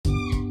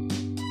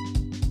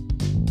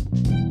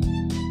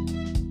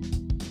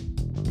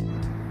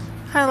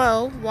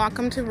Hello,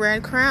 welcome to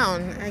Red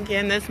Crown.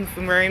 Again, this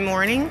very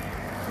morning.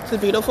 It's a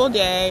beautiful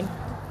day.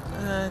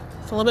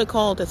 It's a little bit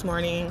cold this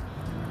morning.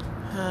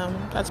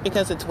 That's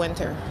because it's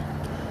winter.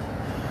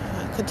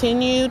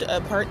 Continued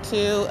part 2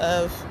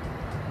 of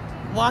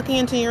walking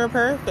into your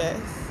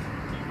purpose.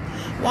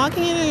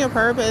 Walking into your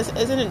purpose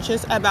isn't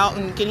just about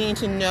getting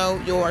to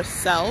know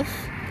yourself.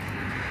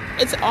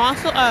 It's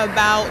also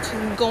about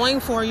going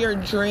for your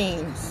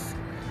dreams,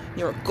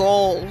 your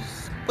goals,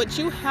 what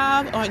you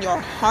have on your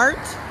heart,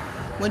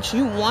 what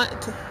you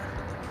want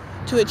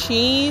to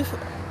achieve,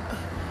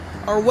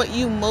 or what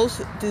you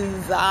most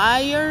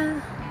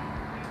desire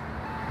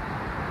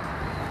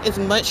is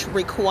much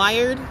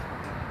required,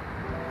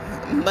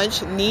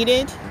 much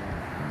needed.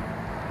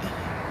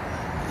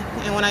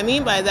 And what I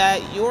mean by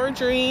that, your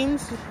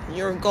dreams,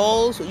 your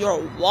goals,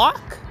 your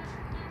walk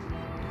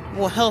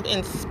will help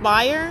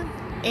inspire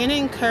and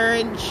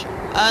encourage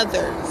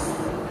others.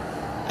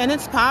 And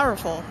it's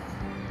powerful.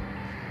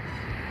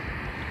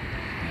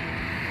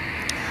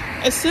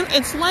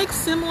 It's like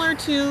similar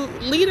to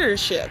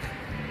leadership.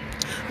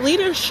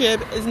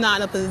 Leadership is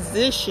not a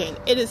position.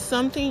 It is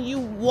something you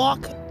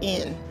walk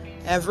in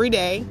every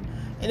day.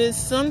 It is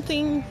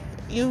something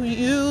you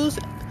use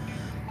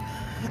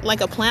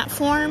like a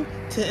platform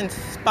to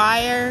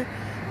inspire,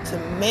 to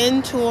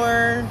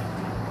mentor,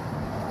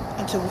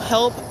 and to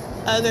help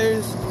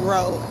others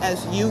grow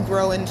as you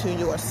grow into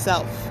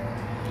yourself.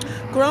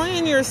 Growing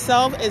in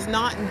yourself is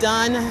not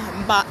done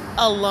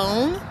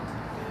alone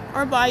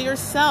or by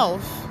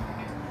yourself.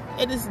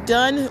 It is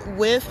done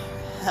with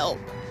help.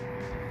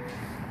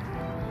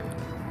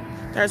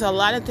 There's a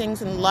lot of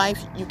things in life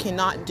you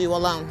cannot do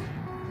alone.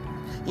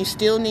 You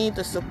still need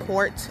the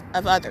support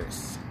of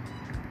others.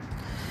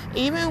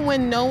 Even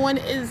when no one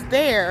is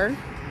there,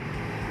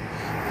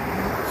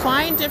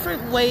 find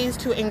different ways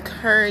to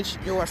encourage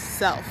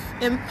yourself,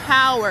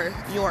 empower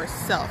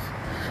yourself.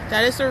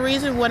 That is the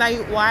reason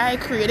why I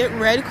created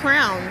Red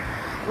Crown.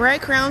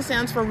 Red Crown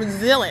stands for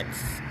resilience.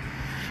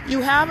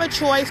 You have a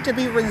choice to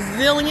be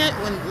resilient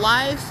when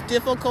life's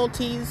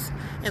difficulties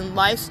and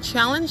life's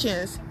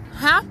challenges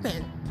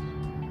happen.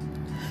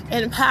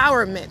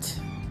 Empowerment.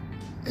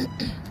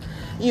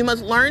 You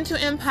must learn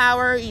to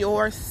empower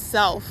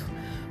yourself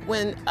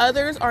when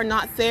others are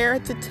not there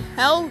to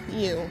tell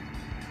you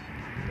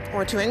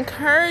or to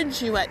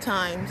encourage you at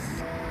times.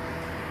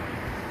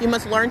 You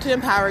must learn to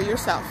empower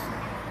yourself,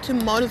 to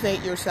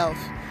motivate yourself.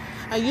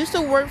 I used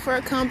to work for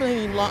a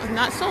company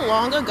not so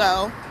long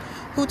ago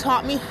who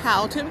taught me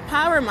how to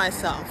empower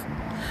myself.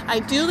 I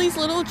do these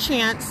little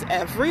chants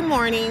every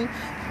morning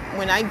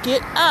when I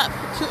get up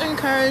to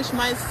encourage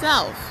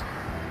myself.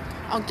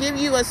 I'll give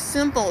you a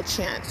simple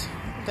chant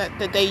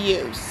that they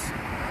use.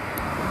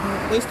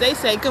 They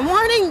say, "Good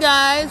morning,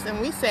 guys,"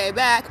 and we say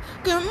back,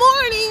 "Good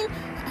morning.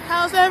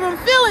 How's everyone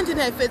feeling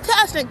today?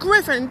 Fantastic,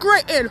 Griffin,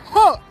 great, and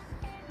huh."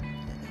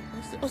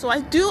 So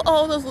I do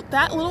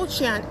that little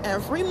chant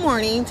every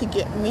morning to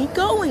get me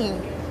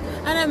going.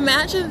 And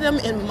imagine them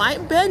in my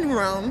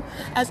bedroom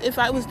as if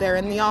I was there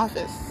in the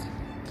office.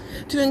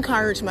 To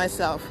encourage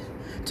myself,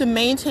 to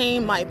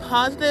maintain my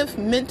positive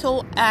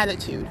mental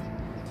attitude.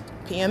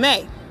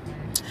 PMA.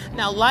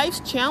 Now, life's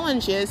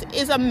challenges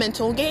is a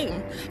mental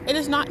game. It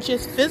is not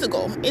just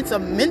physical. It's a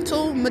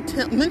mental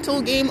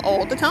game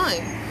all the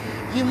time.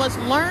 You must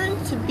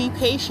learn to be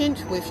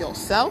patient with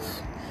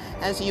yourself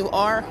as you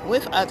are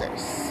with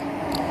others.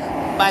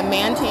 By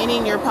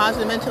maintaining your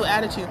positive mental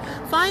attitude,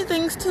 find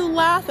things to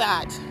laugh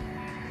at.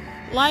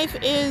 Life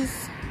is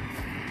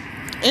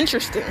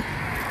interesting,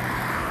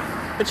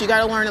 but you got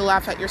to learn to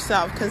laugh at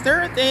yourself because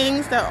there are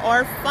things that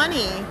are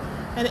funny,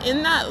 and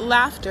in that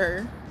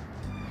laughter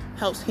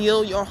helps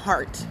heal your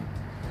heart.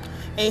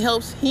 It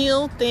helps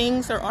heal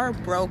things that are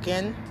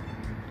broken,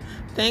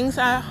 things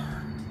that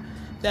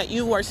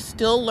you are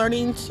still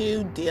learning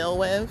to deal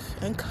with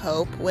and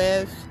cope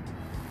with.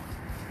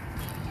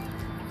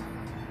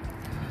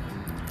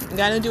 You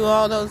got to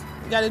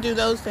do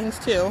those things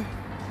too.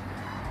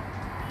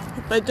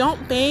 But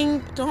don't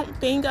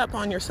bang up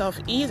on yourself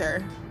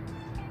either.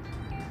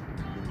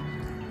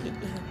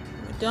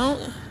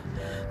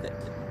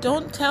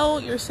 Don't tell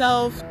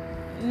yourself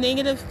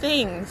negative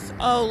things.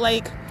 Oh,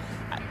 like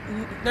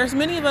there's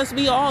many of us,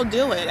 we all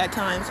do it at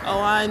times.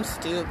 Oh, I'm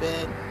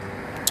stupid.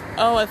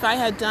 Oh, if I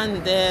had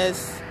done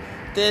this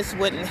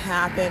wouldn't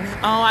happen.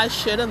 Oh, I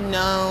should have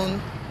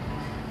known.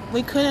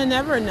 We could have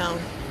never known.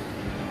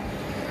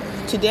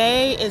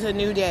 Today is a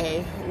new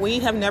day. We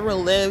have never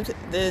lived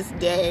this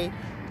day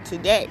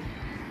today.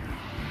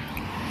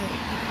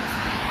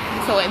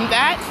 So in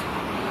that,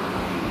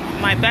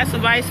 my best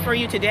advice for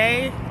you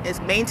today is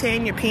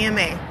maintain your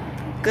PMA.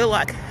 Good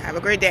luck. Have a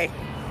great day.